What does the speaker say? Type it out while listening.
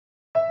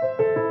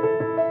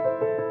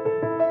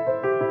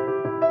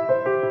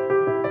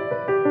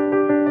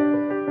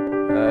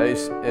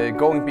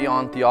Going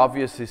beyond the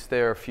obvious, is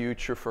there a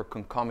future for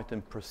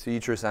concomitant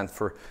procedures and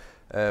for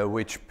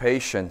which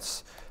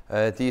patients?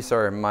 These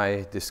are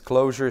my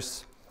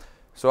disclosures.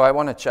 So I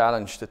want to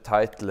challenge the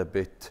title a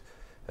bit.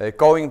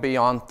 Going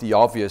beyond the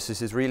obvious,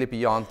 this is really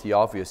beyond the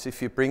obvious.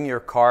 If you bring your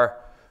car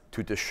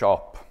to the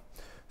shop,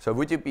 so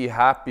would you be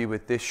happy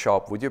with this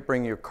shop? Would you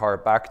bring your car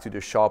back to the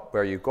shop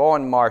where you go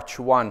on March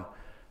 1,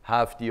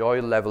 have the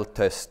oil level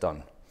test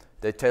done?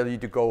 They tell you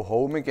to go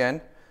home again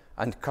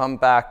and come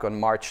back on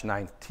March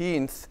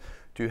 19th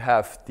to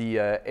have the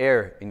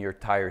air in your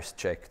tires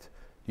checked.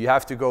 You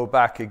have to go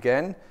back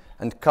again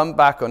and come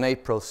back on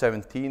April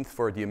 17th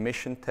for the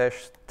emission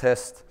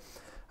test.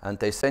 And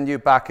they send you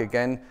back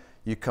again.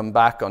 You come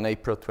back on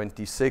April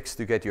 26th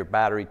to get your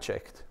battery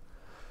checked.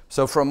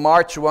 So from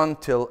March 1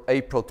 till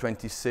April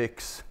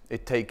 26,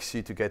 it takes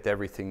you to get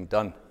everything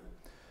done.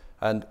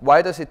 And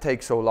why does it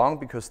take so long?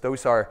 Because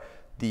those are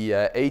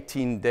the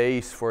 18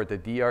 days for the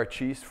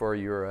DRGs for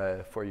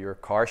your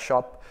car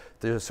shop,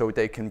 so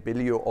they can bill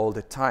you all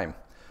the time.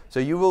 So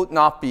you will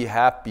not be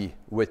happy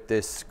with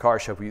this car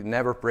shop. You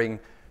never bring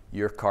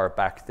your car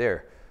back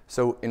there.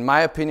 So in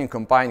my opinion,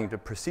 combining the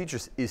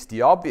procedures is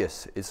the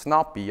obvious. It's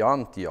not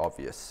beyond the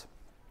obvious.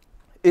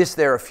 Is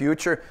there a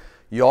future?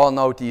 You all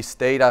know these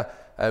data.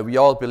 We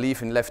all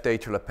believe in left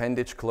atrial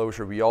appendage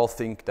closure. We all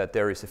think that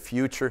there is a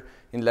future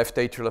in left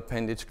atrial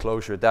appendage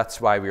closure. That's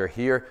why we're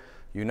here.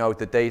 You know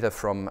the data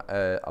from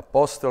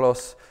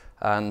Apostolos,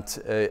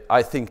 and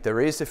I think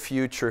there is a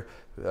future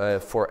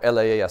for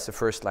LAA as a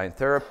first-line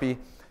therapy.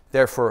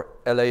 Therefore,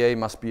 LAA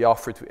must be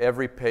offered to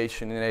every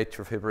patient in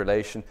atrial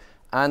fibrillation,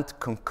 and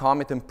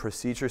concomitant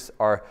procedures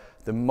are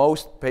the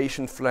most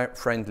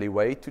patient-friendly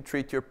way to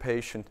treat your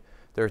patient.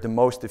 They're the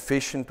most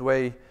efficient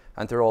way,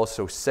 and they're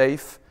also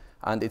safe,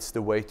 and it's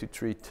the way to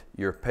treat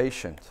your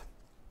patient.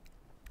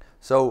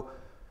 So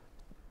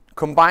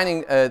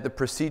combining the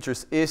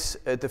procedures is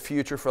the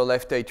future for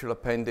left atrial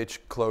appendage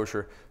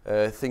closure.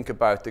 Think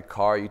about the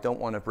car. You don't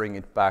want to bring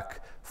it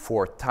back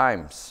 4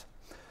 times.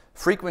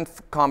 Frequent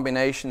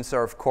combinations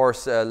are, of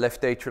course,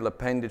 left atrial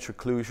appendage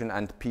occlusion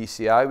and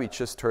PCI. We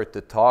just heard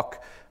the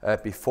talk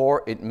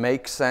before. It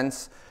makes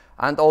sense.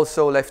 And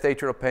also left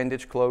atrial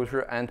appendage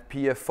closure and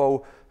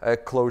PFO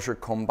closure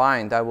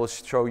combined. I will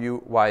show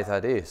you why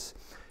that is.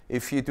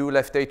 If you do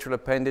left atrial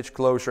appendage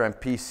closure and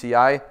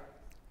PCI,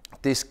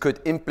 this could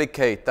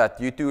implicate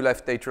that you do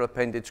left atrial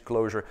appendage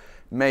closure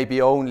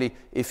maybe only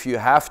if you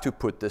have to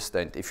put the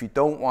stent, if you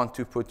don't want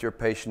to put your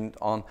patient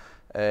on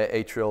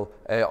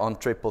on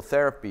triple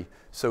therapy.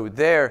 So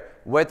there,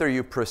 whether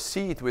you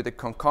proceed with a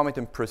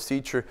concomitant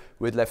procedure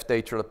with left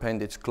atrial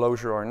appendage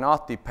closure or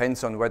not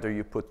depends on whether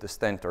you put the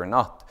stent or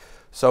not.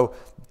 So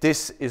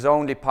this is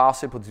only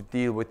possible to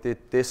deal with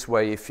it this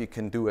way if you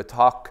can do a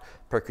TOC,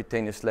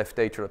 percutaneous left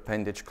atrial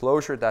appendage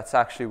closure. That's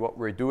actually what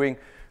we're doing.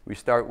 We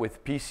start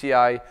with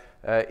PCI.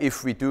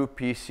 If we do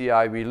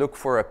PCI, we look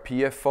for a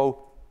PFO.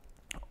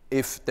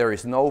 If there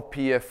is no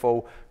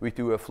PFO, we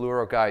do a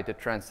fluoroguided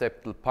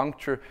transeptal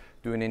puncture,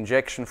 do an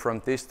injection from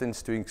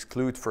distance to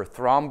exclude for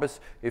thrombus.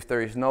 If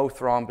there is no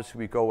thrombus,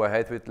 we go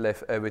ahead with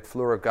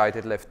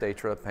fluoroguided left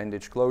atrial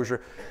appendage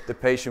closure. The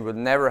patient will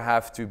never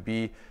have to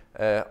be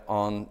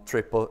on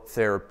triple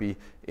therapy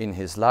in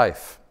his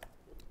life.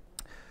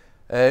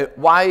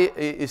 Why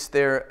is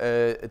there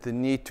the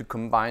need to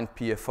combine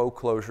PFO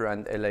closure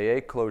and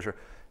LAA closure?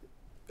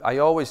 I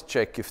always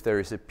check if there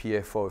is a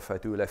PFO if I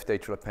do left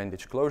atrial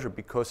appendage closure,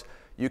 because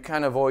you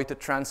can avoid the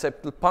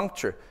transeptal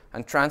puncture.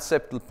 And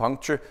transeptal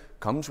puncture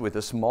comes with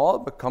a small,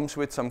 but comes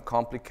with some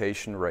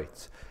complication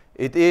rates.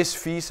 It is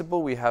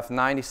feasible. We have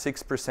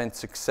 96%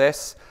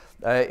 success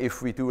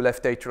if we do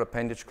left atrial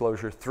appendage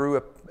closure through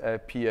a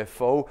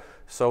PFO.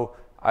 So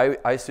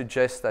I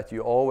suggest that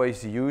you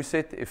always use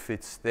it if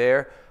it's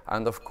there,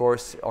 and of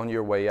course on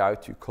your way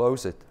out you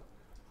close it.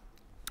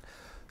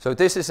 So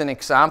this is an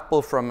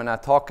example from an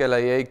ad hoc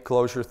LAA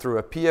closure through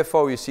a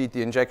PFO. You see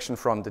the injection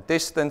from the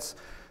distance,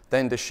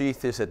 then the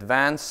sheath is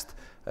advanced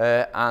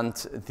and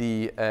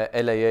the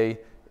LAA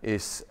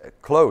is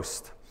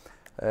closed.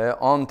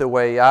 On the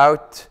way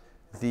out,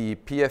 the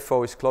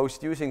PFO is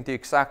closed using the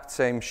exact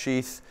same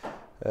sheath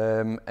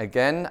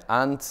again,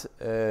 and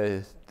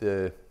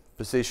the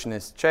position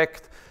is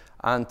checked.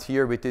 And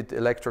here we did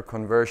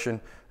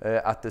electroconversion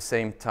at the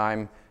same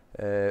time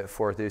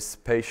for this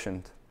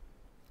patient.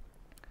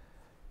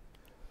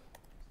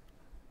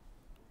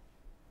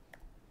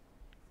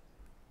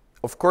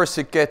 Of course,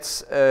 it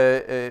gets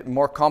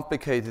more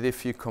complicated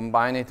if you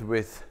combine it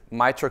with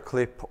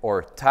MitraClip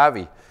or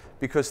TAVI,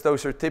 because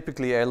those are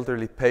typically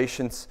elderly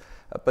patients.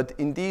 But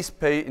in this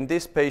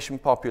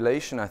patient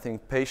population, I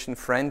think patient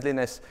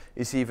friendliness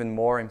is even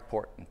more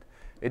important.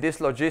 It is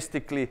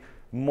logistically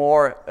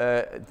more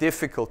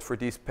difficult for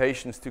these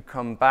patients to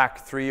come back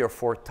 3 or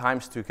 4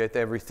 times to get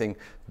everything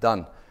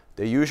done.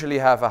 They usually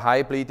have a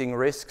high bleeding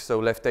risk, so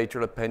left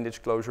atrial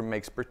appendage closure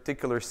makes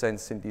particular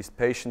sense in these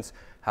patients,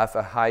 have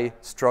a high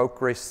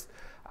stroke risk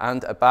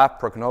and a bad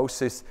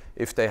prognosis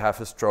if they have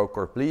a stroke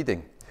or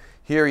bleeding.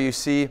 Here you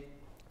see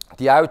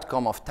the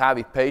outcome of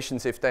TAVI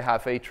patients if they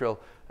have atrial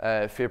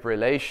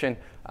fibrillation,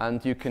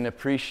 and you can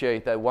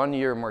appreciate that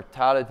 1-year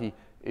mortality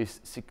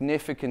is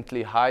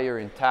significantly higher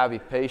in TAVI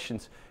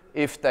patients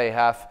if they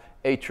have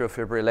atrial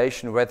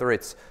fibrillation, whether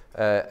it's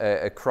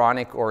a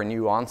chronic or a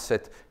new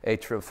onset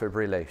atrial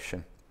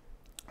fibrillation.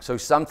 So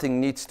something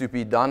needs to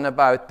be done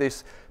about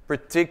this,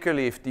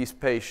 particularly if these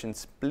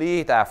patients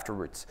bleed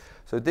afterwards.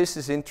 So this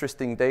is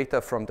interesting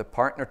data from the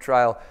partner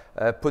trial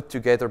put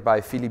together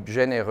by Philippe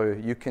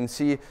Généreux. You can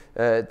see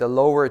the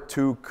lower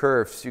two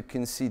curves. You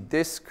can see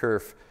this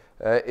curve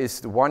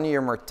is the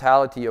 1-year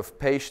mortality of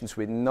patients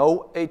with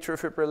no atrial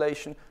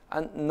fibrillation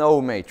and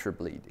no major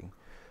bleeding.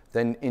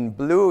 Then in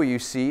blue you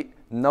see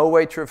no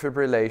atrial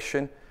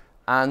fibrillation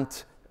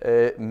and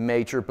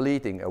major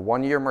bleeding, a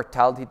 1-year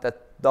mortality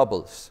that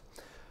doubles.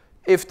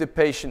 If the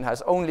patient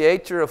has only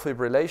atrial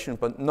fibrillation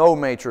but no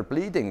major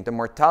bleeding, the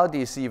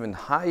mortality is even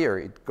higher.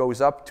 It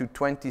goes up to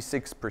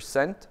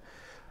 26%.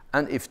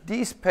 And if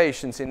these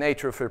patients in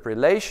atrial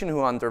fibrillation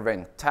who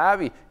underwent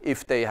TAVI,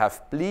 if they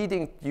have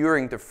bleeding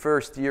during the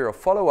first year of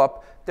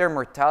follow-up, their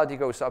mortality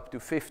goes up to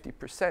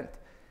 50%.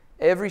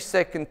 Every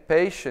second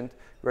patient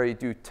where you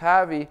do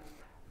TAVI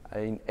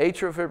in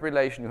atrial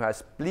fibrillation who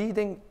has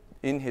bleeding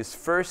in his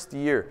first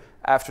year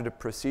after the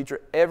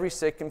procedure, every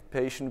second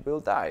patient will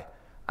die.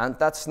 And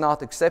that's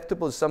not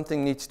acceptable.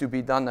 Something needs to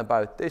be done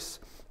about this.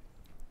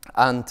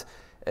 And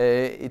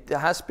it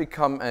has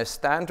become a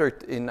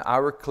standard in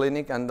our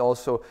clinic and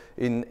also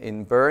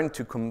in Bern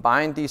to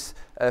combine these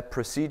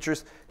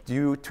procedures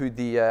due to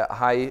the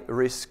high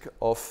risk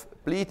of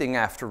bleeding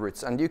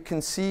afterwards. And you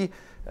can see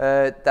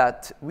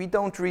that we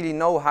don't really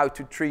know how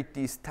to treat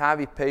these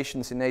TAVI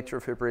patients in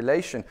atrial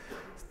fibrillation.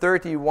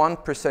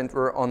 31%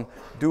 were on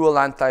dual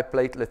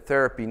antiplatelet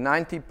therapy,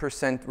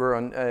 90% were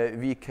on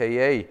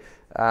VKA,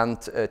 and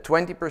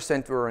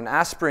 20% were on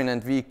aspirin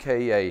and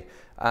VKA,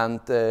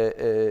 and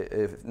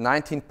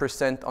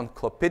 19% on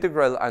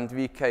clopidogrel and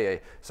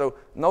VKA. So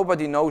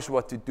nobody knows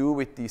what to do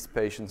with these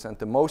patients, and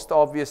the most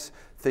obvious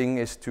thing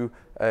is to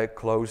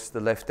close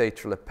the left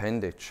atrial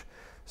appendage.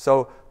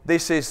 So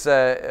this is,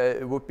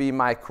 would be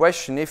my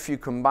question. If you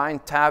combine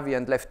TAVI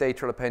and left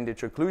atrial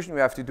appendage occlusion, we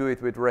have to do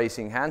it with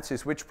raising hands.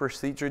 Is which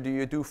procedure do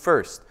you do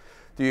first?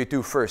 Do you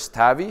do first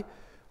TAVI,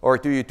 or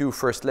do you do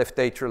first left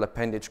atrial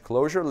appendage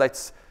closure?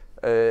 Let's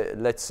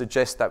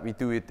suggest that we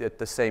do it at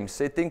the same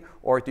sitting,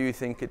 or do you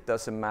think it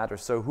doesn't matter?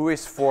 So who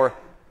is for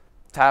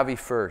TAVI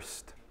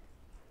first?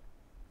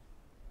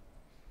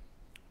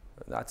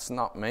 That's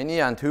not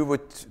many. And who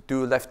would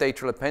do left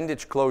atrial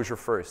appendage closure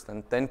first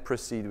and then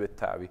proceed with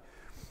TAVI?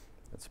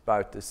 It's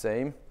about the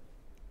same.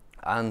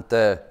 And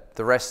the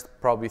rest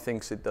probably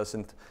thinks it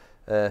doesn't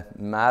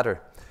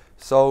matter.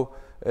 So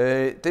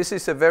this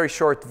is a very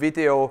short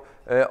video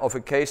of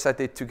a case I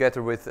did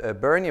together with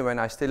Bernie when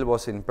I still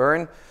was in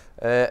Bern.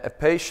 A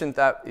patient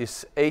that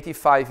is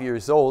 85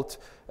 years old,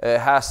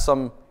 has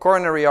some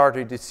coronary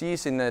artery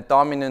disease in a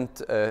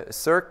dominant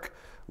circ,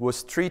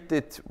 was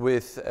treated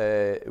with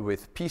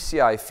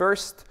PCI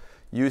first,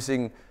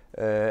 using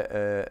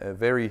a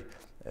very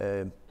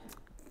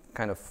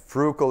kind of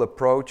frugal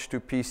approach to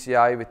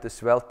PCI with the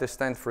Svelte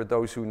stent. For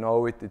those who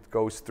know it, it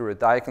goes through a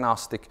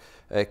diagnostic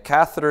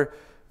catheter.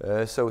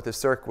 So the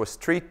circ was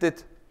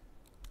treated.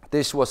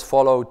 This was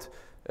followed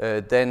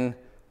then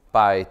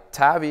by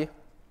TAVI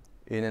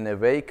in an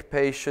awake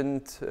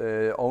patient,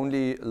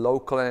 only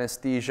local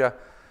anesthesia.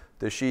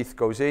 The sheath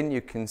goes in.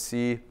 You can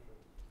see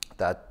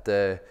that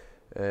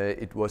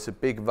it was a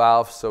big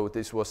valve, so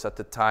this was at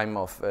the time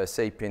of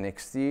SAPIEN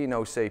XT,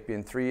 no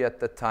SAPIEN 3 at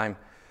the time.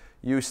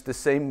 Used the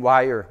same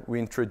wire. We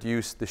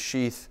introduced the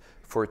sheath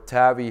for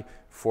TAVI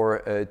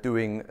for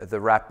doing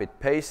the rapid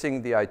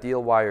pacing. The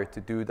ideal wire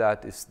to do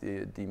that is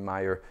the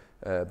Meyer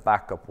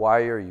backup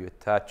wire. You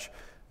attach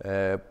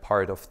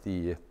part of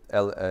the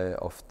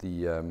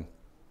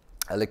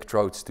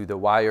electrodes to the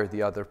wire.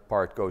 The other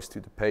part goes to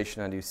the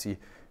patient, and you see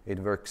it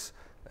works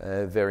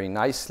very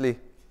nicely.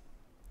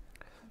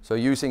 So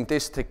using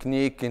this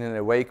technique in an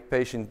awake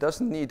patient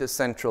doesn't need a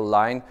central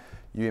line.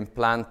 You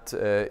implant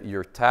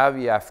your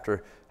TAVI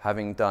after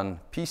having done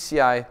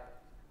PCI,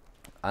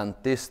 and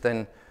this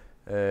then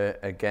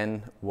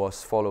again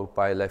was followed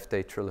by left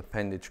atrial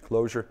appendage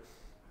closure.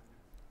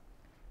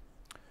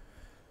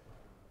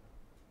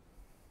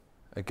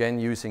 Again,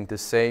 using the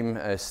same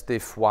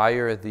stiff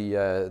wire,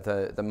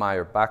 the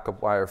Meyer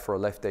backup wire for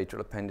left atrial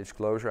appendage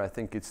closure. I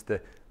think it's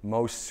the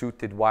most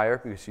suited wire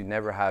because you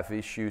never have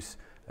issues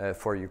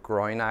for your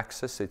groin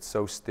access. It's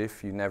so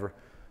stiff you never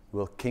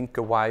will kink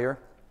a wire.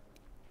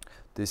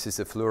 This is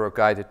a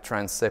fluoro-guided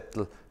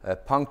transeptal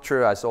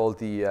puncture, as all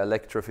the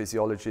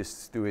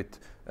electrophysiologists do it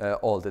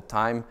all the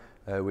time,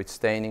 with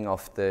staining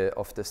of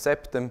the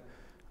septum,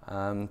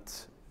 and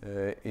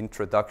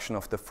introduction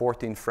of the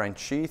 14 French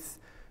sheath.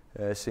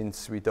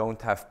 Since we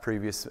don't have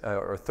previous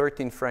or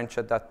 13 French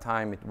at that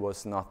time, it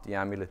was not the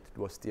amulet, it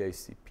was the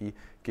ACP.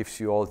 Gives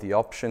you all the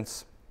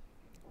options,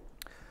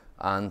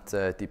 and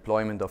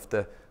deployment of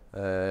the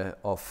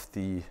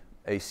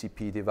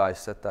ACP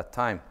device at that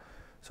time.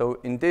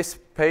 So in this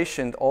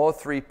patient, all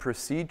three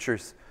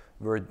procedures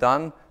were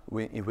done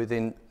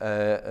within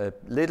a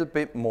little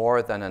bit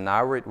more than an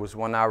hour. It was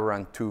 1 hour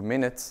and 2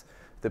 minutes.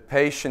 The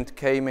patient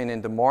came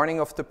in the morning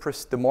of the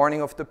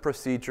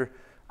procedure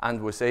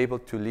and was able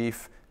to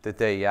leave the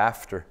day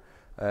after.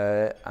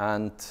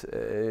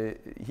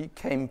 He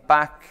came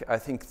back, I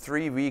think,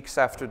 3 weeks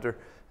after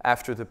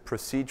the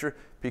procedure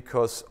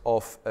because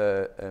of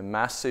a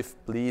massive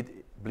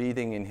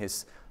bleeding in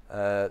his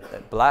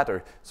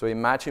bladder. So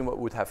imagine what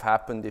would have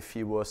happened if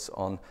he was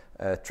on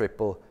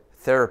triple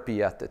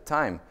therapy at the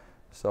time.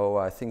 So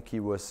I think he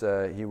was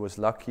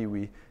lucky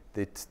we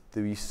did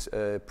these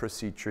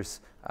procedures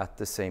at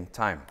the same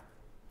time.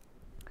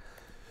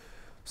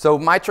 So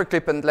mitral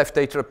clip and left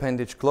atrial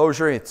appendage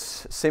closure,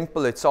 it's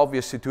simple, it's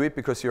obvious to do it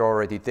because you're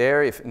already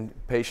there. If a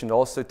patient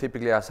also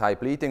typically has high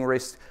bleeding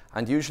risk,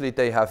 and usually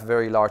they have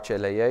very large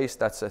LAAs.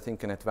 That's, I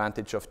think, an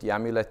advantage of the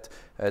amulet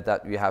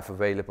that we have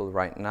available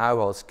right now.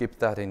 I'll skip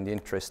that in the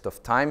interest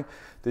of time.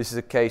 This is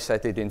a case I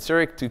did in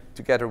Zurich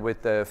together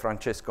with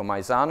Francesco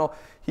Maisano.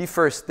 He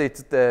first did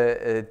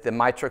the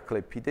mitral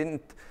clip. He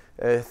didn't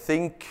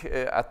think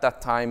at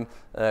that time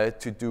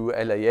to do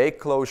LAA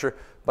closure,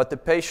 but the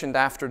patient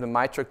after the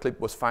mitral clip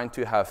was found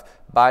to have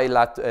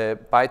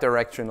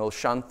bidirectional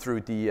shunt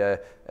through the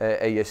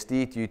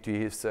ASD due to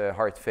his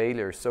heart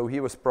failure. So he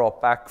was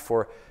brought back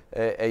for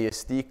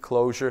ASD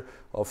closure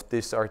of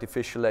this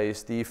artificial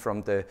ASD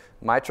from the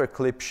mitral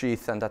clip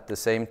sheath, and at the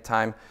same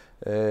time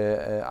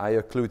I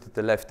occluded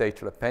the left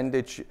atrial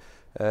appendage,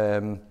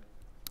 and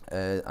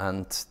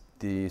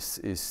this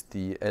is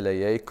the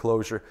LAA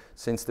closure.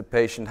 Since the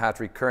patient had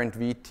recurrent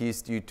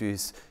VTs due to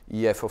his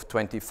EF of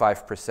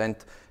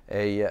 25%,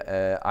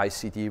 a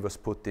ICD was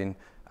put in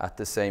at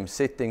the same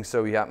sitting.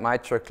 So we had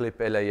mitral clip,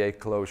 LAA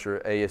closure,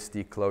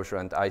 ASD closure,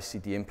 and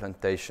ICD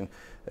implantation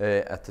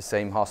at the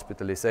same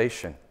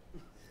hospitalization.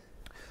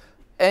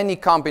 Any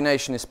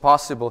combination is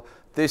possible.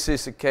 This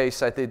is a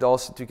case I did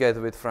also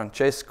together with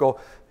Francesco.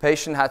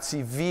 Patient had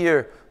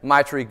severe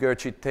mitral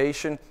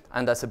regurgitation,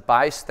 and as a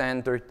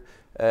bystander,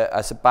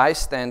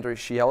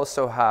 she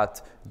also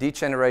had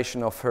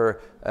degeneration of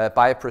her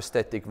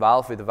bioprosthetic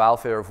valve with a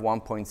valve error of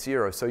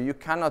 1.0. So you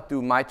cannot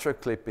do mitral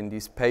clip in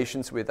these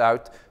patients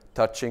without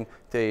touching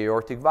the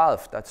aortic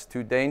valve. That's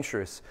too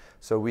dangerous.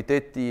 So we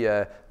did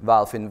the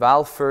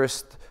valve-in-valve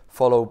first,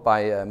 followed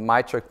by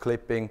mitral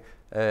clipping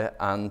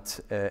and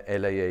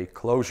LAA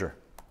closure.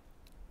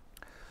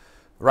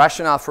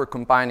 Rationale for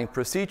combining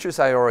procedures,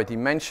 I already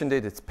mentioned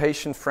it. It's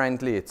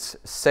patient-friendly, it's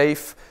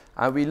safe.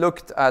 And we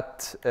looked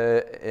at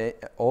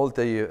all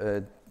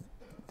the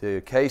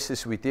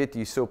cases we did.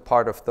 You saw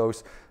part of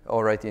those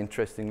already,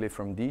 interestingly,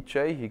 from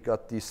DJ. He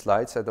got these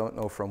slides, I don't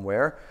know from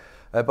where.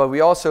 But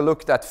we also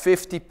looked at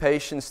 50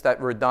 patients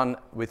that were done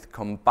with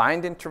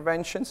combined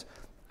interventions,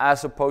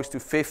 as opposed to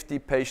 50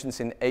 patients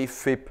in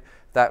AFib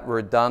that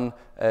were done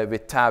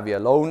with TAVI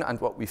alone.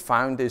 And what we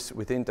found is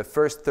within the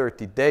first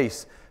 30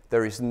 days,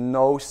 there is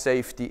no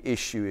safety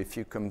issue if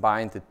you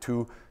combine the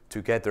two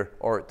together,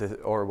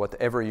 or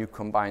whatever you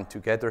combine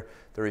together.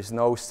 There is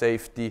no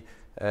safety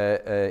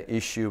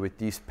issue with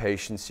these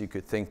patients. You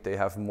could think they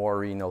have more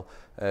renal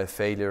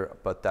failure,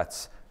 but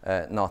that's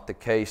not the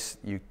case.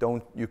 You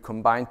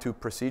combine two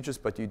procedures,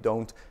 but you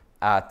don't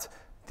add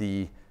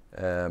the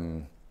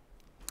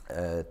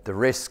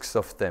risks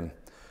of them.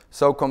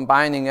 So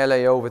combining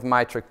LAO with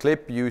mitral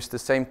clip, use the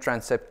same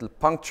transeptal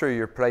puncture.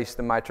 You replace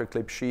the mitral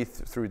clip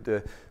sheath through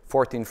the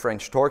 14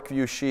 French torque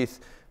view sheath.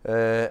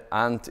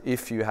 And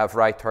if you have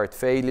right heart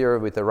failure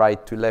with a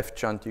right to left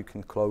shunt, you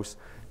can close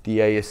the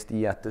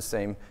ASD at the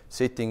same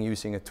sitting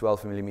using a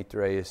 12mm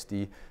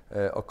ASD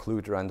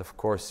occluder. And of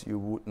course, you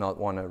would not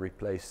want to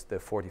replace the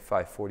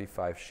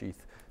 45-45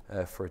 sheath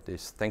for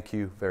this. Thank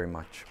you very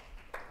much.